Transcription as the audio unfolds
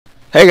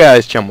Hey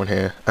guys, Chum1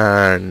 here,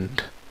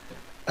 and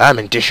I'm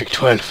in District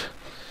 12.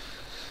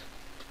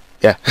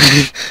 Yeah,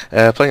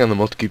 playing on the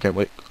Multicube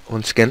network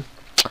once again.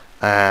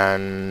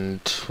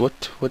 And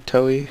what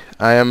tell we?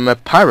 I am a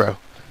pyro,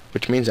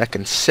 which means I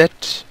can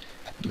set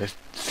my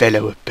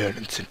fellow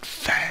opponents in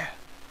fire.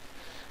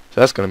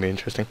 So that's gonna be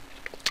interesting.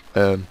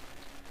 Oh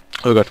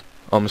god,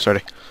 almost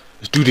ready.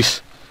 Let's do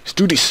this. Let's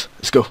do this.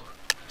 Let's go.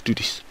 Let's do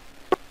this.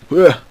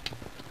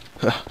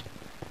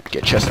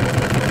 Get chest.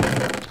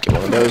 Get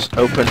one of those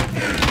open.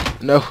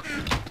 No.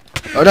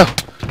 Oh no.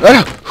 Oh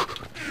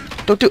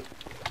no.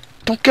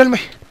 Don't kill me.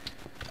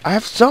 I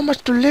have so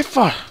much to live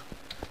for.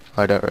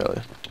 I don't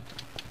really.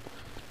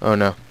 Oh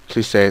no.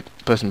 Please say it.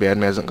 The person behind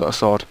me hasn't got a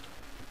sword.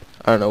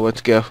 I don't know where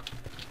to go.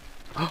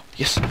 Oh,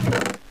 yes.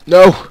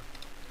 No.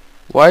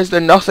 Why is there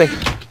nothing?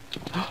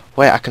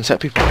 Wait, I can set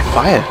people on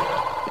fire.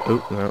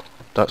 Oh, no.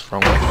 That's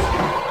wrong.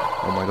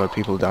 Oh my god,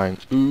 people are dying.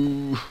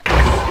 Ooh.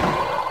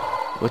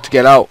 Where to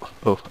get out?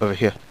 Oh, over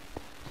here.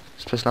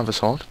 Does this person have a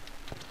sword?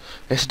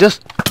 Yes, it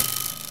does.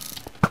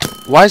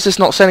 Why is this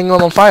not setting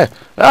them on fire?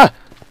 Ah!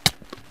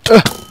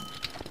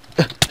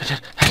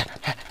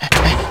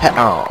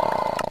 Oh.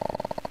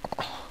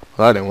 Well,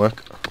 that didn't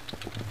work.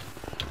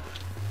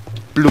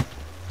 Bloop.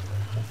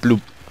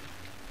 Bloop.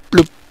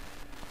 Bloop.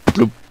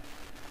 Bloop.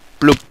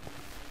 Bloop.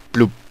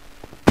 Bloop.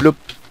 Bloop.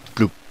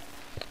 Bloop.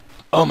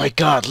 Oh my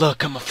god,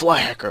 look, I'm a fly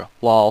hacker.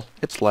 Lol,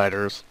 it's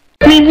ladders.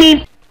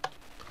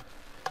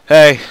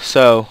 Hey,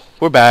 so,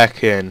 we're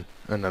back in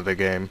another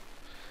game.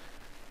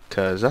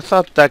 Cause I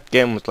thought that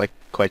game was like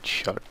quite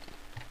short.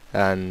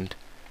 And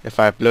if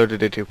I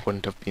uploaded it, it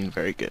wouldn't have been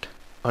very good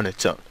on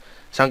its own.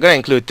 So I'm gonna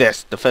include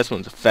this. The first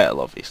one's a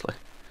fail, obviously.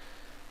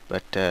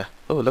 But,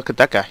 oh, look at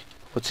that guy.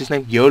 What's his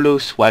name? YOLO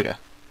Swagger.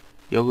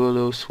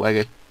 YOLO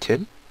Swagger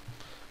Tim?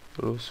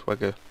 YOLO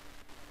Swagger...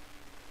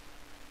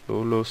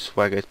 YOLO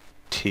Swagger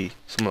T.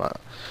 Something like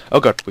that. Oh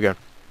god, we're going.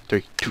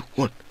 3, 2,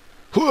 1.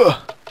 Go.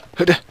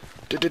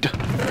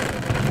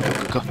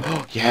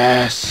 Oh,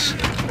 yes!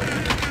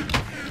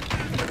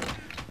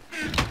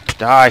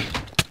 Die!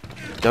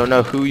 Don't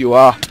know who you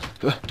are.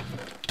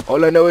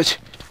 All I know is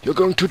you're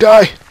going to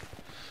die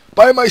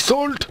by my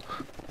sword.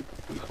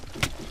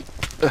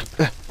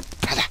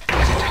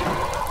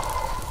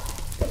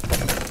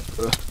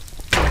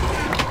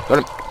 Got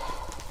him.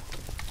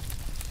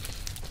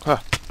 Huh.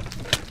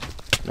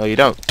 No, you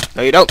don't.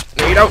 No, you don't.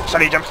 No, you don't.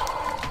 Sonny jump.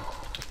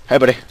 Hey,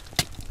 buddy.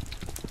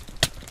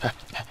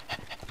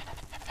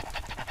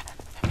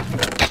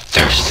 The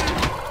thirst.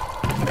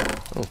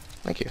 Oh,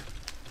 thank you.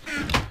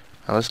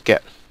 Now let's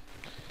get.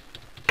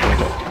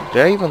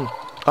 Did I even...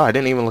 Oh, I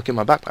didn't even look in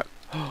my backpack.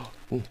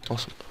 Ooh,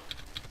 awesome.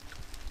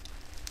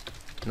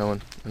 No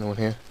one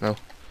here? No.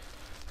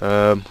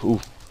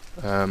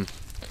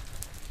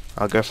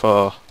 I'll go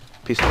for a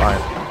piece of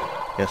iron.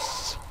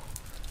 Yes.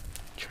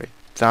 Trade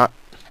that.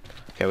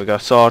 Okay, we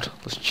got a sword.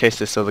 Let's chase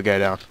this other guy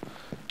down.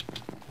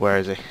 Where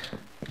is he?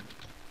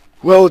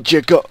 Well,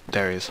 you got...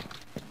 There he is.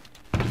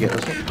 Did you get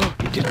this one? Oh,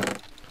 you did.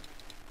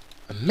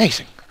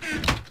 Amazing.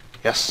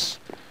 Yes.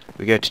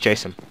 We go to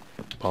chase him.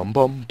 Bum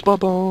bum bum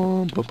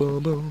bum bum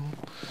bum bum.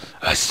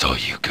 I saw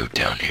you go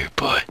down here,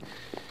 boy,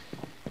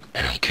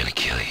 and I'm gonna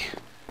kill you.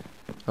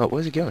 Oh,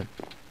 where's he going?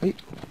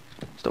 Wait,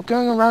 stop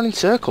going around in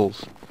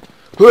circles.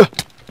 You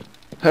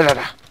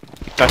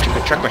thought you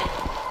could trick me?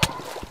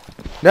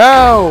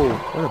 No!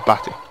 What a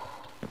batty.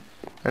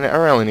 And I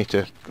really need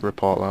to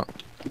report that.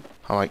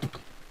 How like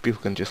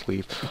people can just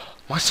leave.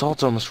 My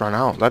sword's almost run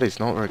out. That is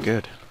not very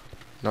good.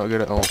 Not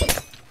good at all.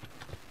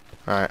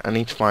 Alright, I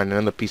need to find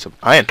another piece of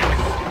iron.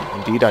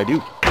 Indeed I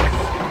do.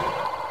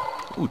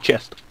 Ooh,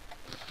 chest.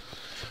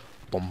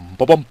 Bum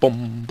bum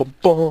bum bum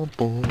bum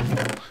bum.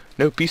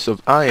 No piece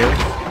of iron.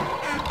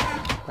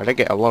 I did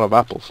get a lot of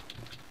apples.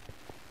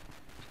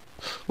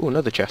 Ooh,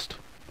 another chest.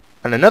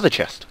 And another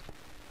chest.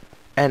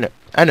 And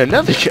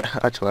another chest.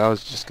 Actually, I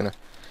was just gonna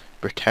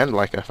pretend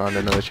like I found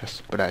another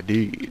chest, but I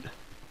did.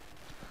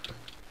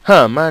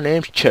 Huh, my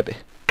name's Chubby.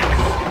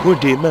 One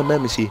day my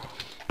mama said,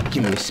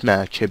 "Give me a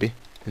smile, Chubby."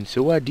 And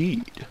so I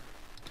did.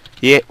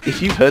 Yeah,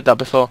 if you've heard that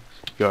before,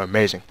 you're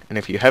amazing. And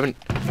if you haven't,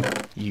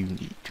 you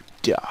need to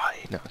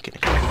die. No, I'm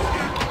kidding.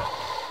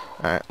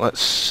 Alright,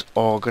 let's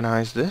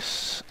organise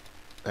this.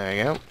 There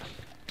you go. I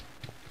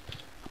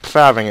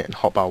prefer having it in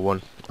hotbar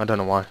 1. I don't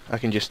know why. I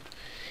can just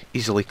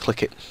easily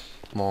click it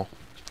more.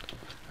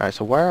 Alright,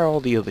 so where are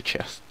all the other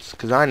chests?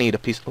 Because I need a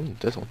piece... Oh,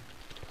 there's one.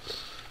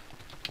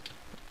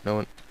 No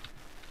one...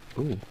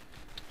 Ooh.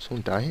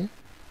 Someone die here?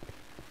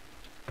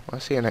 I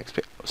see an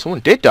XP.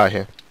 Someone did die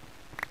here.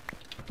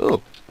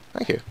 Oh,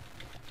 thank you.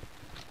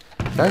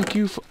 Thank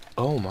you for...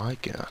 Oh my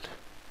god.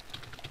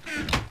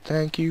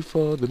 Thank you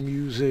for the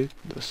music,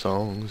 the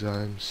songs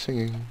I'm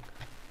singing.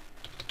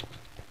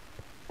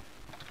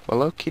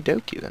 Well, okie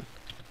dokie then.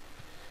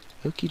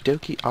 Okie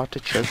dokie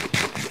artichoke.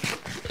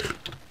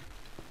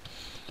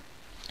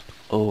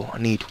 Oh, I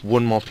need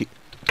one more piece.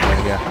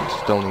 Yeah, I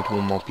still need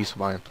one more piece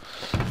of iron.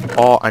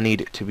 Or I need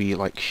it to be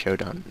like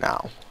showdown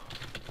now.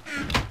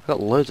 I've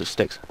got loads of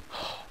sticks.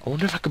 I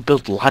wonder if I could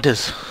build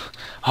ladders.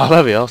 Oh,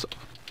 that'd be awesome.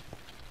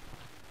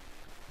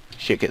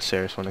 Shit gets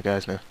serious when the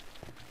guys know.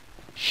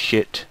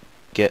 Shit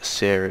gets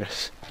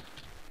serious.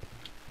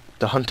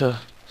 The hunter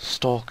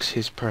stalks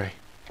his prey.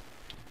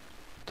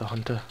 The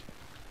hunter...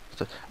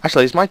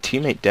 Actually, is my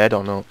teammate dead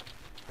or not?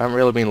 I haven't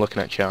really been looking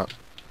at chat.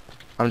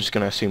 I'm just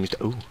gonna assume he's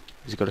dead. Ooh,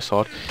 has he got a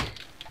sword?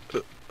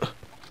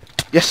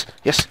 Yes,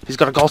 yes, he's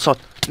got a gold sword.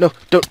 No,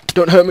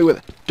 don't hurt me with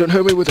it. Don't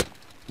hurt me with it.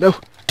 No.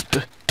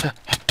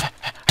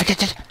 I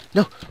get it.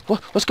 No,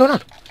 what's going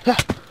on?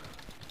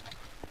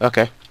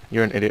 Okay,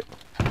 you're an idiot.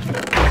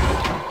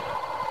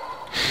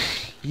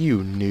 You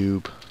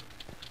noob.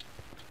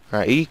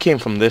 Right, he came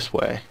from this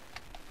way.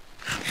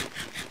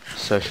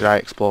 So should I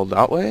explore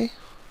that way?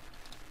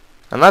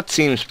 And that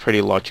seems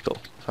pretty logical.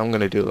 So I'm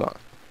gonna do that.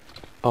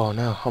 Oh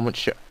no, how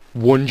much...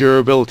 1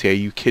 durability, are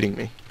you kidding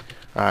me?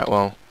 Alright,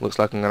 well, looks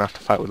like I'm gonna have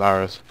to fight with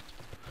arrows.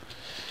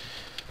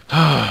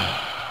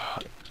 I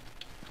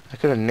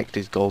could have nicked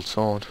his gold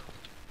sword.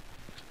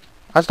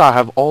 As I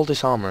have all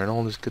this armor and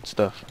all this good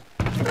stuff.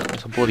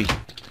 It's a bloody...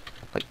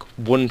 like,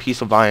 1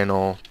 piece of iron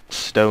or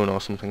stone or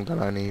something that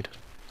I need.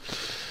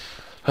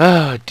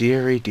 Ah,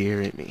 dearie,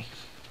 dearie me.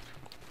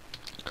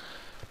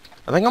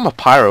 I think I'm a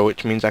pyro,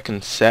 which means I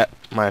can set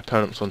my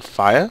opponents on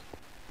fire.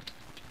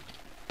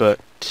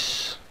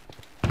 But...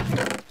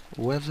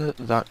 whether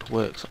that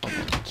works or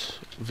not,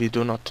 we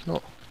do not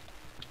know.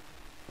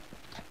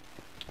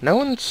 No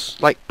one's,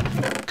 like,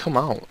 come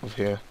out of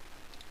here.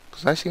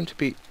 Because I seem to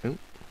be... ooh.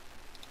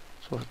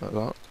 Something like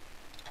that.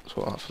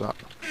 Sort out for that.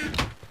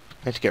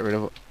 I need to get rid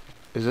of it.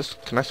 Is this...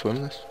 can I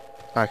swim this?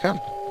 I can.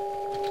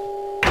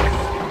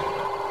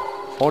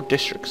 4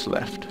 districts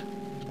left.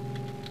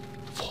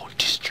 4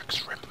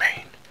 districts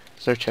remain.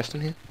 Is there a chest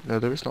in here? No,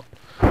 there is not.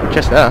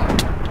 Chest there.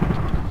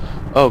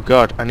 Oh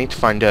god, I need to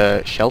find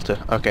a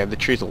shelter. Okay, the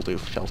trees will do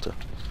for shelter.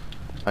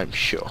 I'm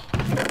sure.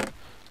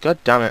 God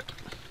damn it.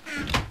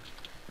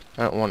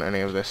 I don't want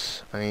any of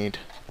this. I need...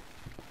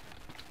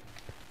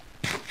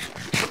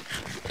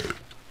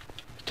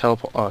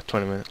 teleport... oh,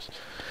 20 minutes.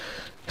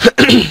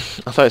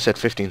 I thought it said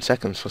 15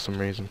 seconds for some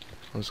reason.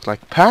 I was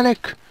like,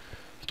 panic!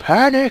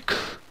 Panic!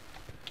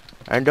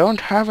 I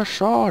don't have a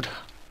sword.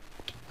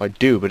 I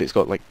do, but it's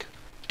got like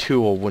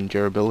 2 or 1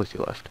 durability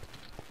left.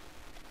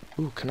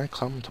 Ooh, can I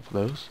climb on top of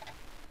those?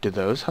 Do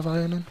those have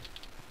iron in?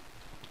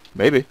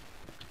 Maybe.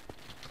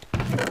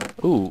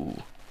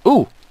 Ooh.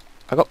 Ooh!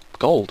 I got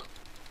gold.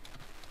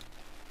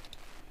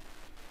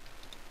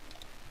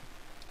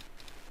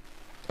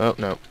 Oh,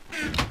 no.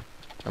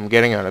 I'm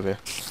getting out of here.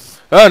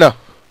 Oh, no!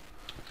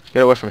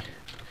 Get away from me.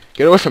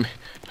 Get away from me.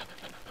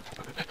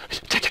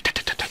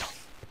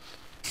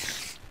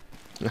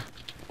 No.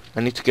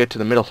 I need to go to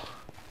the middle.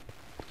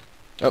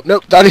 Oh,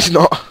 no, that is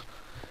not.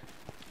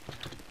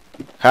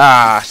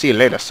 Ah, see you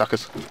later,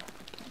 suckers.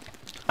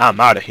 I'm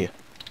out of here.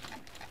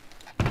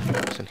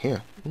 What's in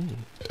here? Ooh.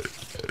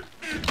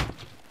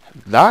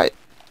 That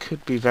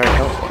could be very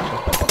helpful,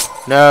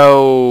 actually.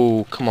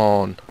 No, come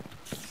on.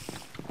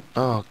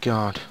 Oh,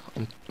 God.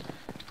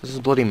 This is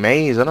a bloody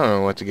maze. I don't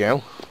know where to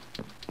go.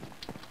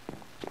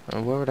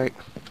 Where would I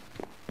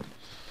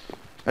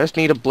just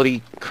need a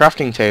bloody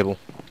crafting table.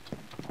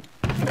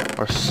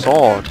 Or a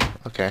sword.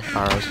 Okay,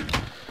 arrows.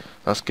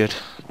 That's good.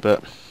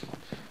 But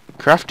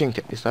crafting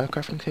is that a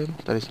crafting table?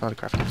 That is not a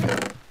crafting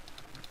table.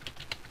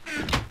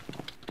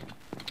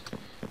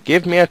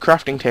 Give me a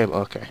crafting table.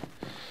 Okay.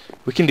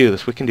 We can do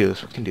this. We can do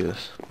this. We can do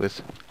this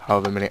with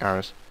however many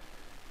arrows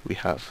we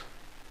have.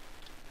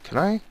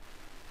 Can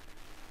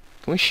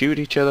we shoot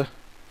each other?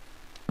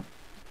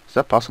 Is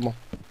that possible?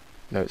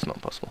 No, it's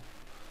not possible.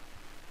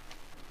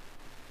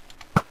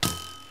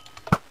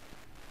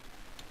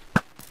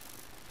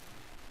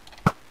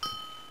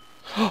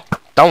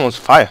 That one was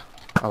fire.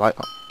 I like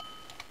that.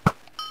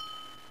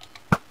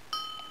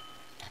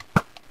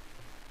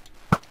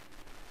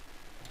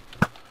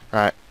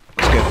 Right,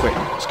 let's go quick.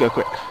 Let's go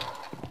quick.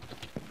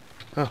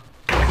 Oh.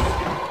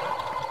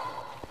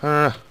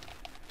 No.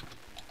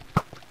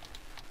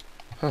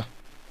 Huh.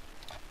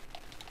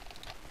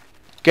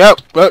 Go!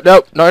 Oh,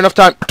 no, not enough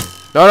time.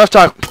 Not enough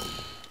time.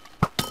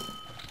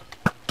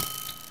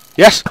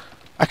 Yes!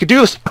 I can do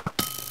this!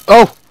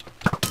 Oh!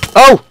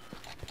 Oh!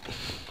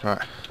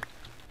 Right.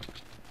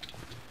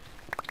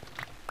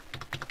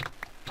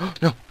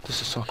 No,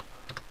 this is sword.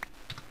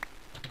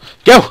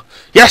 Go!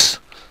 Yes!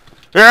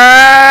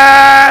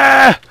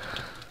 Yeah!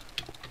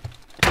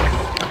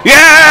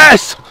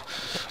 Yes!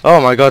 Oh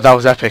my god, that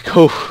was epic.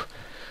 Oof.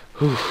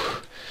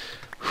 Oof.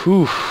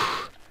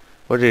 Oof.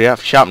 What did he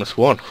have? Sharpness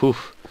 1.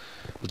 Oof.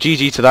 Well,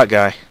 GG to that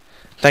guy.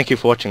 Thank you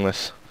for watching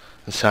this.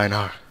 And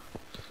sayonara.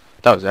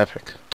 That was epic.